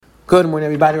Good morning,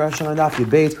 everybody. Rosh Hashanah Daf Yud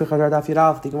Beis, Krichadar Daf Yud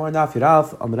Alf, the Gemara Daf Yud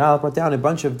Alf. Amar Aleph brought down a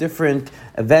bunch of different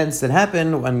events that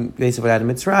happened when basically had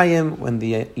Mitzrayim, when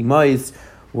the Imais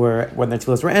when their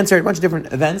tefillos were answered, a bunch of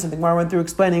different events. And the Gemara went through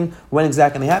explaining when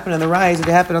exactly they happened and the rise that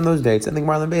they happened on those dates. And the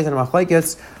Gemara Beis and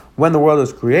Machlekes when the world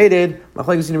was created.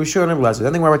 Machlekes in Rishur and Reb Lezer.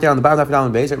 Then the Gemara went down on the bottom of the Daf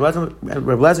Yud Beis.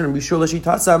 Reb Lezer and Rishur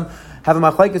L'Shitasam have a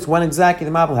Machlekes when exactly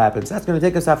the Mabul happens. That's going to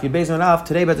take us off Yud Beis and off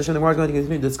today. But the Gemara is going to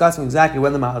continue discussing exactly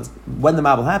when the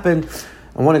Mabul happened.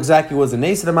 And what exactly was the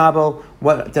nace of the Mabel?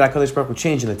 What did HaKadosh Baruch Hu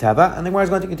change in the Teva? And the Gemara is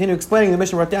going to continue explaining. The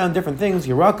Mishnah wrote down different things.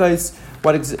 Yerakos.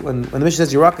 When the Mishnah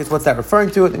says Yerakos, what's that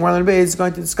referring to? The Gemara is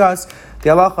going to discuss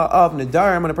the halacha of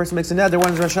Nedarim. When a person makes a neder,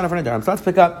 when is Rosh Hashanah for Nedarim? So let's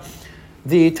pick up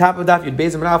the top of Daf Yud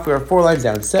Beis and Alf. We are 4 lines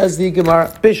down. It says the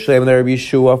Gemara Bishlem there Rabbi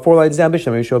Yeshua. 4 lines down.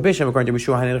 Bishlem according to Rabbi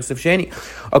Yeshua Hanei Chesef Sheni.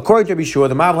 According to Rabbi Yeshua,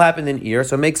 the Mabel happened in Iyar,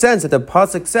 so it makes sense that the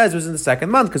pasuk says it was in the second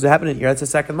month because it happened in Iyar. That's the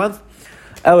second month.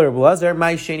 Eller Reb Lezer,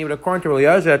 my Sheni, but according to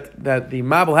Reb Lezer, that the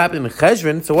Mabel happened in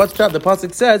Cheshvan. So what's up? The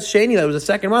pasuk says Sheni, that was the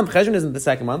second month. Cheshvan isn't the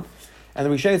second month, and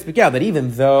the Rishayim speak out that even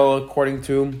though, according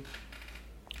to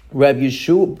Reb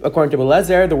Yeshua, according to Reb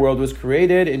Lezer, the world was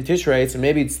created in Tishrei, so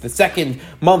maybe it's the second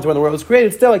month when the world was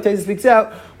created. Still, like Taisa speaks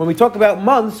out, when we talk about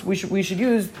months, we should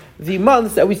use the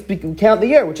months that we count the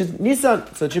year, which is Nisan.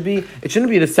 So it shouldn't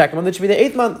be the second month, it should be the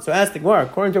 8th month. So ask the Gemara,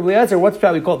 according to Reb Lezer, what's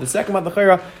probably called the second month, the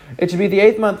Chayra? It should be the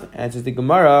 8th month. Answers the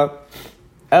Gemara,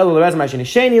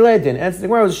 Sheni Ledin. Answers the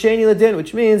Gemara was Sheni Ledin,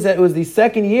 which means that it was the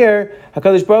second year.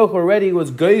 HaKadosh Baruch Hu already was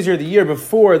geyser the year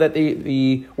before that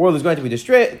the world is going to be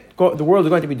destroyed. The world is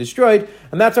going to be destroyed,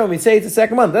 and that's why when we say it's the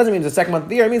second month, it doesn't mean it's the second month of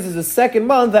the year. It means it's the second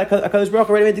month that HaKadosh Baruch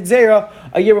Hu already made Gzeira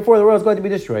a year before the world is going to be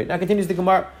destroyed. Now continues the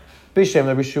Gemara. Bishem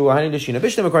Rabbi Yeshua, Hani Deshina.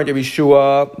 Bishem according to Rabbi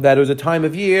Yeshua, that it was a time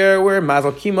of year where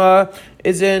Mazal Kima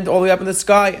isn't all the way up in the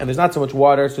sky, and there's not so much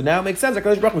water. So now it makes sense.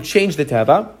 HaKadosh Baruch Hu changed the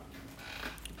Teva.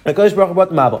 HaKadosh Baruch Hu brought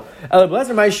the Mabel. El Reb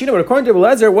Lezer, my Shina, but according to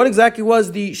Reb Lezer, what exactly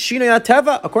was the Shina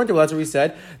Teva? According to Reb Lezer, we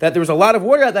said that there was a lot of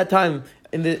water at that time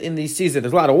in the season.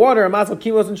 There's a lot of water, and Mazal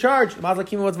Kima was in charge. Mazal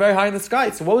Kima was very high in the sky.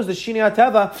 So what was the Shina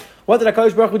Teva? What did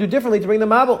HaKadosh Baruch Hu do differently to bring the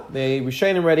Mabel? The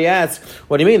Rishayim already asked,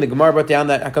 what do you mean? The Gemara brought down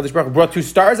that HaKadosh Baruch Hu brought 2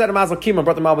 stars out of Mazal Kima and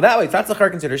brought the Mabel that way. So that's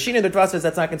considered Shina. The Tva says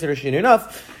that's not considered Shina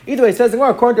enough. Either way, it says the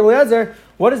Gemara, according to Eliezer,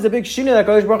 what is the big Shina that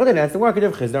HaKadosh Baruch Hu did? That's the Gemara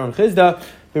Kedav Chizda and Chizda.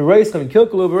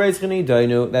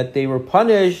 That they were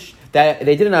punished, that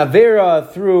they did an Avera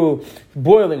through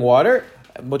boiling water,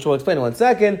 which we'll explain in 1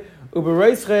 second. And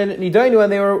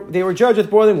they were judged with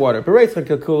boiling water. The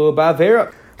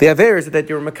Averas that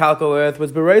they were makalko with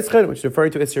was Bereitzchen, which is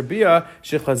referring to Isserbia,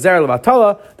 Shechazer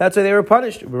Levatala. That's why they were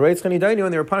punished. And they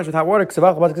were punished with hot water.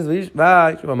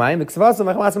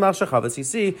 You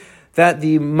see that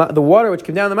the water which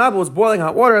came down the Mabel was boiling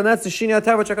hot water, and that's the Shini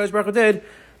Atav which HaKadosh Baruch Hu did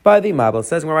by the Mabel. It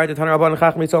says we're right to Tanur Rabban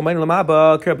Chacham Yisrael Mein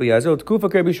Lamabel Rabbi Yezer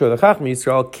Tkufa Rabbi Yeshua. The Chacham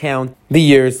Yisrael count the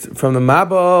years from the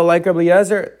Mabel like Rabbi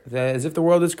Yezer, as if the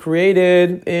world is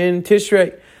created in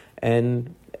Tishrei,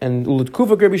 and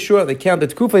Tkufa Rabbi Yeshua. They count the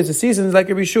Tkufa as the seasons, like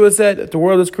Rabbi Yeshua said that the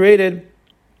world is created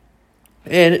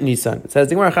in Nisan. It says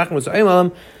the Gemara Chacham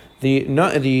Yisrael the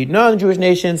non-Jewish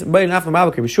nations, but in After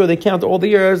Mabel Rabbi Yeshua they count all the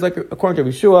years like according to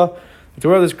Rabbi Yeshua. The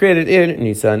world is created in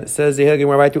Nisan. It says the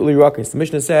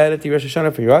Mishnah said that the Rosh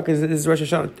Hashanah for Yerakis is Rosh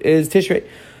Hashanah is Tishrei.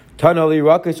 Tana li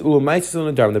Yerakis ulu ma'asos ul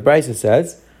nedarim. The Brisa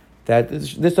says that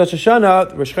this Rosh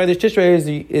Hashanah, Rosh Chodesh Tishrei,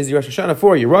 is the Rosh Hashanah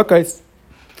for Yerakis,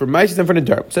 for ma'asos and for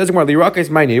nedarim. It says the Yerakis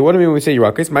ma'ini. What do we mean when we say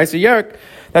Yerakis? Ma'aser Yerak.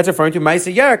 That's referring to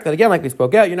Ma'aser Yerak. That again, like we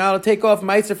spoke out, you're not allowed to take off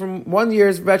ma'aser from one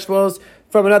year's vegetables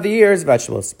from another year's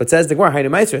vegetables. But says the Gemara, Hainu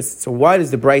Maisris. So why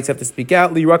does the Brights have to speak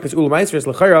out? Li Yerakis ulu Maisris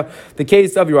l'chayra. The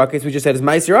case of Yerakis we just said is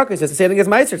Ma'aser Yerakis. That's the same thing as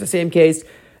Ma'aser. It's the same case.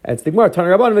 It's the Gemara.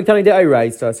 Tanur Rabban v'Tani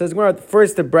de'Oraisa. So it says the Gemara.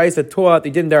 First, the Brisa taught they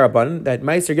didn't Darabban that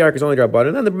Ma'aser Yerak is only Darabban,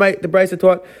 and then the Brisa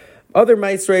taught other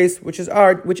Maisres, which is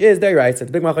de'Oraisa.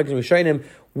 The big machlokes in Rishayim,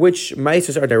 which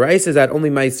Maisres are de'Oraisa? Is that only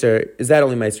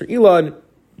Ma'aser Elon?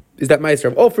 Is that Ma'aser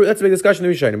of all fruit? That's a big discussion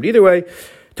in Rishayim. But either way,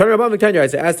 Tanur Rabban v'Tani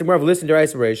de'Oraisa. Ask the Gemara, listen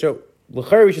de'Oraisa ratio.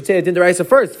 L'chayr, we should say the din deraisa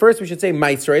first. First, we should say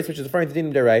Maisres, which is referring to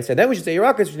din deraisa, and then we should say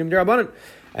Yerakis, which is din derabanan.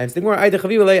 And it's the Gemara Aida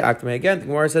Chaviv Lei Aktame. Again, the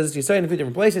Gemara says you say in a few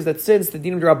different places that since the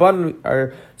din derabanan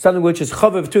are something which is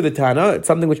chaviv to the Tana, it's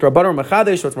something which Rabbanan are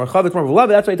machadesh, so it's more chaviv, it's more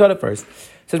beloved. That's why he taught it first.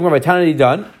 It says more by Tana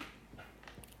done.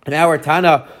 And our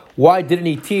Tana, why didn't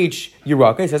he teach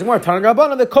Yerakis? He says more Tana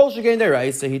Rabbanan the Kol Shekain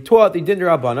deraisa. He taught the din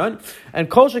derabanan, and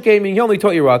Kol Shekain meaning he only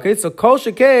taught Yerakis. So Kol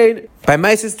Shekain by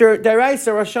my sister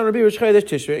deraisa Rosh Hashanah Rabbi Rosh Chodesh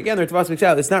Tishrei. Again, the Tva speaks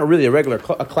out. It's not really a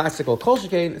classical Kol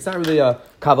Shekain. It's not really a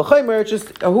Kavachomer. It's just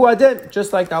a Huadin,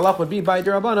 just like the halach would be by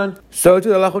derabanan. So too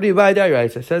the halach would be by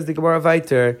deraisa. Says the Gemara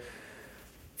Vayter.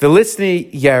 The Lisni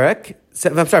Yerek.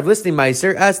 I'm sorry, listening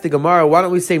Meiser, ask the Gemara, why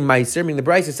don't we say Meiser? I mean, the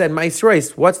Brisa said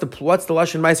Meiser. What's the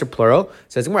Lashon Meiser plural?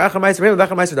 It says,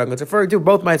 it's referring to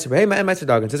both Meiser Behema and Meiser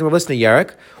Dagan. It says, we're listening to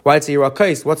Yerek. Why it's a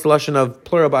Yerakais? What's the Lashon of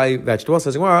plural by vegetable? It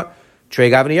says, Trey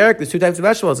Gav and Yerek, there's two types of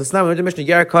vegetables. It's not when the Mishnah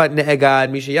Yerekat,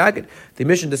 Ne'egad, Misha Yagid. The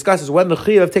Mishnah discusses when the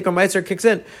Chiyav of Tikkum Meiser kicks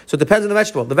in. So it depends on the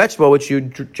vegetable. The vegetable, which you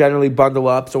generally bundle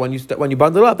up, so when you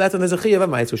bundle up, that's when there's a Chiyav of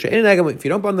Meiser. If you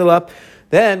don't bundle up,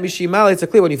 then Mishimali, it's a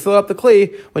Kli. When you fill up the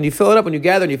Kli, when you fill it up, when you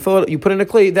gather and you fill it, you put in a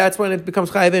Kli, that's when it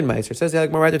becomes Chayav in Meiser. It says,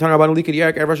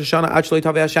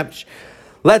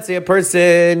 let's say a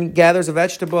person gathers a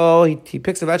vegetable, he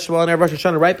picks a vegetable on Rosh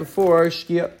Hashanah right before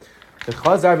Shkia. And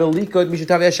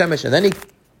then he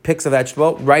picks a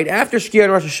vegetable right after Shkia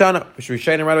and Rosh Hashanah.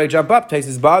 Rishayim right away jump up. Tais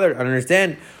is bothered. I don't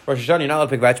understand. Rosh Hashanah, you're not allowed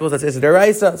to pick vegetables. That's Issa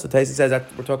Deraisa. So Tais says that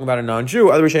we're talking about a non-Jew.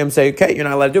 Other Rishayim say, okay, you're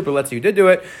not allowed to do it, but let's say you did do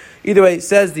it. Either way,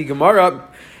 says the Gemara,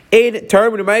 says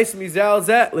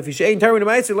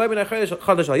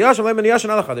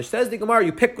the Gemara,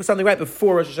 you pick something right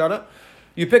before Rosh Hashanah.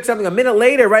 You pick something a minute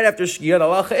later, right after Shkia. The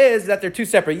halacha is that they're two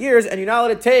separate years, and you're not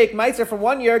allowed to take Meiser from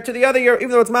one year to the other year, even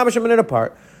though it's mamash a minute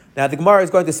apart. Now, the Gemara is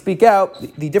going to speak out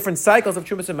the different cycles of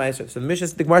Trumas and Meiser. So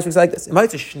the Gemara speaks like this.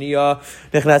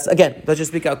 Again, let's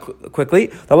just speak out quickly.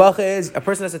 The halacha is a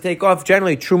person has to take off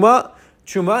generally Truma,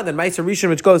 and then Meiser Rishon,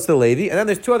 which goes to the Levi, and then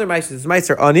there's two other Meisers,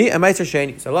 Meiser Ani and Meiser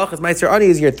Sheni. So halacha is Meiser Ani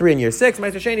is year 3 and year 6,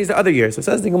 Meiser Sheni is the other year. So it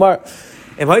says the Gemara,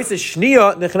 if it was the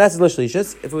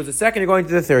second, you're going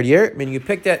to the third year, meaning you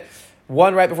picked it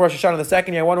one right before Rosh Hashanah on the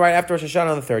second year, one right after Rosh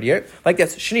Hashanah on the third year. Like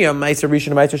this, Shnia, Meiser Rishon,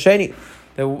 and Meiser Sheni.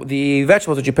 The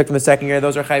vegetables that you picked in the second year,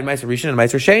 those are Chayiv Meiser Rishon and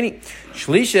Meiser Sheni.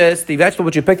 Shlishis, the vegetable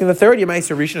which you picked in the third year,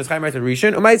 Meiser Rishon is Chayiv Meiser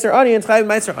Rishon, and Meiser Ani is Chayiv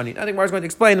Meiser Ani. I think Mar's going to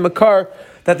explain the Makar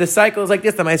that the cycle is like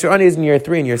this. The Meiser Ani is in year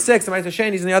 3 and year 6, the Meiser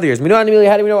Sheni is in the other years. How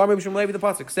do we know? Amr B'Shem Levi, the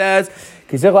pasuk says,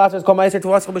 Kizich Latzar is called Meiser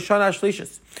Tavaskal B'Shana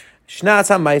Shlishis. Shnaz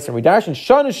HaMeiser. We darshan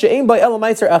Shana She'im By Ela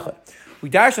Meiser Echad. We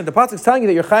darshan, the pasuk is telling you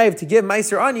that you're chayiv to give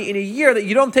Meiser Ani in a year that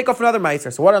you don't take off another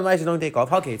Meiser. So what are the Meisers don't take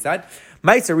off? Okay, it's that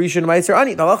Meiser Rishon, Meiser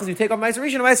Ani. The halachas you take off Meiser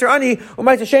Rishon, Meiser Ani, or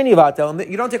Meiser Sheni vatel.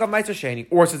 You don't take off Meiser Sheni.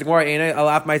 Or says the Gemara,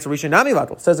 Alaf Meiser Rishon Nami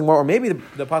vatel. Says the Gemara, or maybe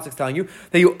the pasuk is telling you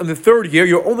that you in the third year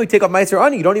you only take off Meiser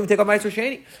Ani. You don't even take off Meiser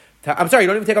Sheni. I'm sorry, you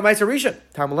don't even take off Meiser Rishon.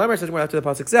 Talmud Lemer says after the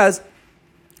pasuk says.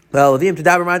 Well, we dash in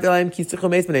the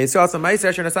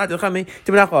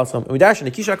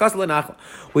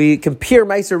we compare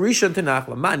Meiser Rishon to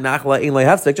Nachla. Ma Nachla ein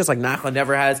lehefsek, just like Nachla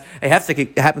never has a hefsek.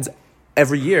 It happens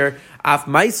every year. Af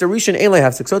Meiser Rishon ein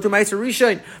lehefsek. So to Meiser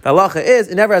Rishon, the halacha is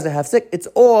it never has a hefsek. It's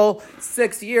all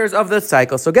 6 years of the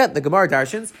cycle. So again, the Gemara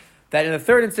darshans that in the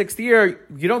 3rd and 6th year,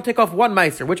 you don't take off one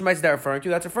Meiser. Which Meiser is that referring to?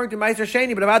 That's referring to Meiser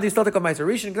Sheni, but Avadi you still take off Meiser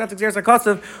Rishon, because that's Xeris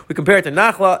HaKasav. We compare it to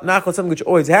Nachla. Nachla is something which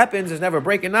always happens. There's never a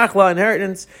break in Nachla,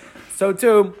 inheritance. So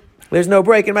too, there's no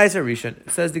break in Meiser Rishon.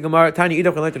 It says the Gemara, Tanya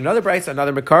Idach, and learned another Bryce,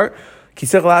 another Makar.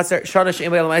 Kisich Laser, Shana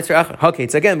She'im B'El Meiser Echad.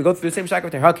 Hakeitz. Again, we go through the same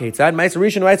shakar there. Hakeitz. Meiser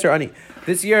Rishon, Meiser Ani.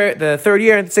 This year, the 3rd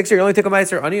year and the 6th year, you only take a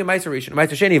Meiser Ani and Meiser Rishon.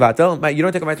 Meiser Sheni Vatel. You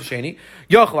don't take a Meiser Sheni.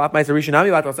 Yochlaf, Meiser Rishon, Ami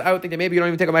Vatel. So I would think that maybe you don't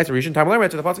even take a Meiser Rishon. Time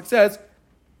learn, so the pasuk says,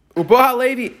 Ubaha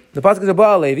Levi. The pasuk is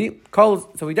Ubaha Levi.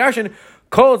 So we darshan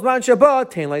calls man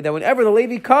Shabbat Tainlay that whenever the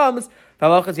Levi comes, the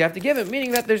halachas you have to give him,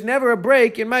 meaning that there's never a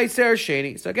break in Meiser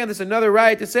Sheni. So again, there's another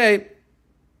right to say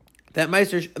that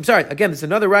Meiser. I'm sorry. Again, there's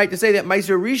another right to say that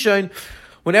Meiser Rishon.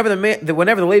 Whenever the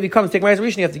Levi comes to take Meiser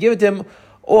Rishon, you have to give it to him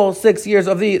all 6 years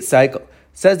of the cycle.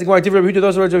 Says the Gemara, Rabbi Huda,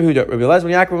 those words of Huda. Rabbi Elazar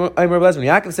when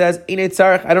Yaakov says, "Inei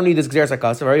tzarich, I don't need this Xeris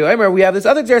HaKasav." We have this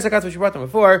other Xeris HaKasav which we brought them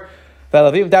before. So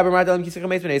we dash So again,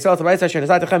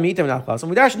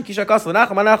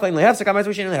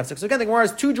 the Gemara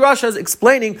has 2 drashas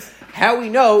explaining how we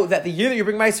know that the year that you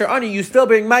bring Meiser Ani, you still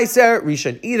bring Meiser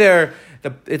Rishon. Either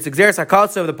it's Xeris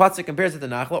HaKasav, the pasuk compares it to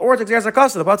Nachla, or it's Xeris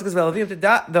HaKasav, the pasuk is Velavim.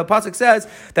 The pasuk says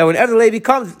that whenever the Levi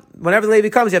comes,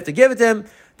 you have to give it to him.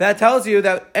 That tells you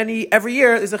that every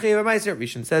year is a Chiyuv Meiser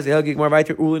Rishon. Says the Helgig Mar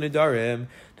Vayter Ulin Nedarim.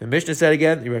 The Mishnah said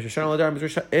again, the Rosh Hashanah Nedarim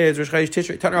is Rosh Chodesh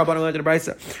Tishrei. Taner Rabbanan learned in the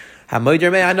Brisa.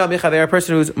 HaMoider Me'ana Michaver, a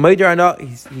person who's Moider Ana,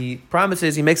 he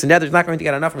promises, he makes a nether, he's not going to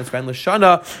get enough from his friend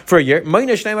L'Shana for a year.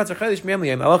 Moina Shnei Matzah Chodesh Mi'am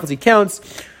Liyam. Allah, he counts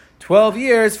 12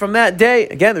 years from that day.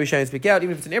 Again, the Rishonim speak out.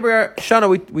 Even if it's an Iber Shana,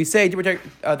 we say the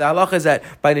halacha is that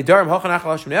by Nedarim Hochan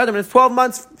Achal Hashem Nedarim, and it's 12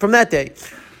 months from that day.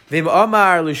 The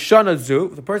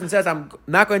person says, I'm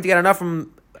not going to get enough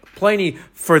from Pliny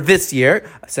for this year.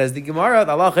 Says the Gemara,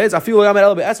 the halacha is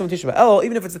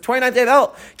even if it's the 29th day of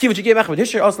El, keep what you gave Echad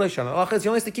Tishrei also Shana. The halacha is he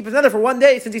only has to keep his nether for one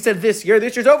day since he said this year.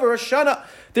 This year's over. Rosh Hashanah.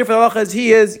 Therefore, the halacha is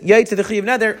he is yait to the Chiyav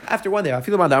nether after one day. Even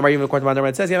according to Mandamar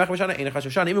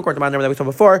that we saw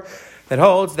before, that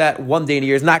holds that one day in a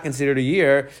year is not considered a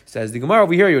year. Says the Gemara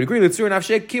over here, you would agree. Over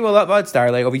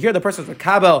here, the person was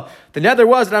Kabel. The nether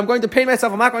was that I'm going to pay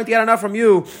myself. I'm not going to get enough from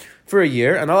you for a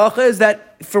year. And the halacha is that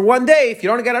for one day, if you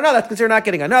don't get enough, that's considered not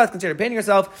getting enough. That's considered paying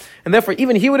yourself. And therefore,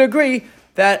 even he would agree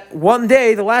that one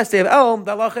day, the last day of El,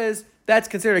 the halacha is that's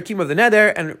considered a kiyum of the nether,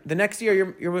 and the next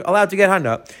year you're allowed to get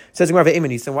hana. Says the Gemara v'emin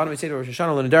nisan. Why don't we say to Rosh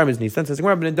Hashanah l'nedarim is nisan? Says the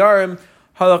Gemara b'nedarim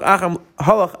halach achar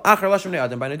lashem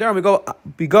ne'adam. By nedarim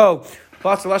we go.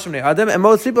 And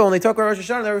most people, when they talk about Rosh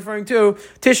Hashanah, they're referring to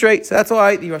Tishrei. So that's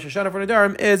why the Rosh Hashanah for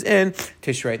Nedarim is in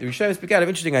Tishrei. The Rishonim speak out of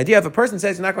interesting idea. If a person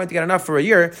says he's not going to get enough for a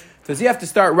year, does he have to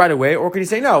start right away, or can he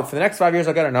say no? For the next 5 years,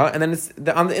 I'll get enough, and then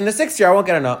in the 6th year, I won't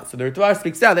get enough. So the Ritva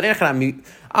speaks out that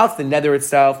out the nether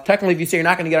itself. Technically, if you say you're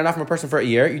not going to get enough from a person for a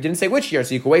year, you didn't say which year,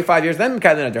 so you can wait 5 years then the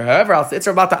nether. However, it's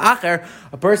about the acher.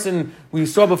 A person we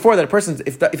saw before that a person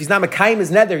if he's not mekayim his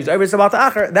nether, he's always about the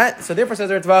acher. That so therefore says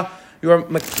the Ritva.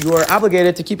 You are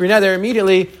obligated to keep your nether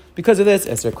immediately because of this.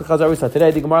 As quick as I always thought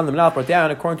today, the Gemara in the Menal brought down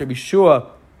according to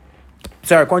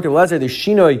according to Lezer, the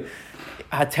Shinoi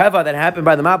Hateva that happened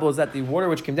by the Mabul is that the water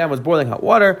which came down was boiling hot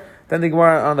water. Then the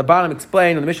Gemara on the bottom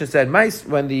explained when the Mishnah said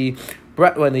when the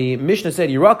Mishnah said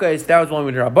Yeraka, that was one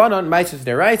with Rabbanon. Mais is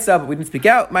deraisa, but we didn't speak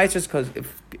out Mais because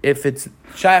if it's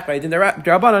Shaykh right in the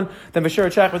Rabbanon, then for sure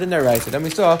it's Shaykh within deraisa. Then we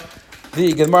saw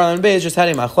the Gemara on Beis just had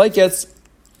a machlokes.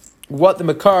 What the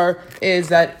makar is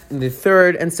that in the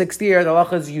 3rd and 6th year, the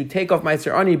halacha is you take off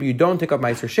Meiser Ani, but you don't take off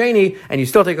Meiser Sheni, and you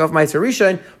still take off Meiser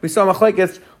Rishon. We saw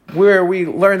machlekes where we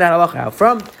learned that halacha out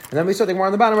from, and then we saw the Gemara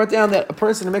on the bottom wrote down that a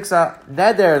person who makes a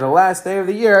neder the last day of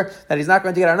the year that he's not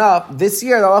going to get enough. This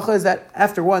year, the halacha is that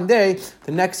after one day,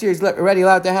 the next year he's already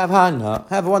allowed to have hana.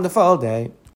 Have a wonderful day.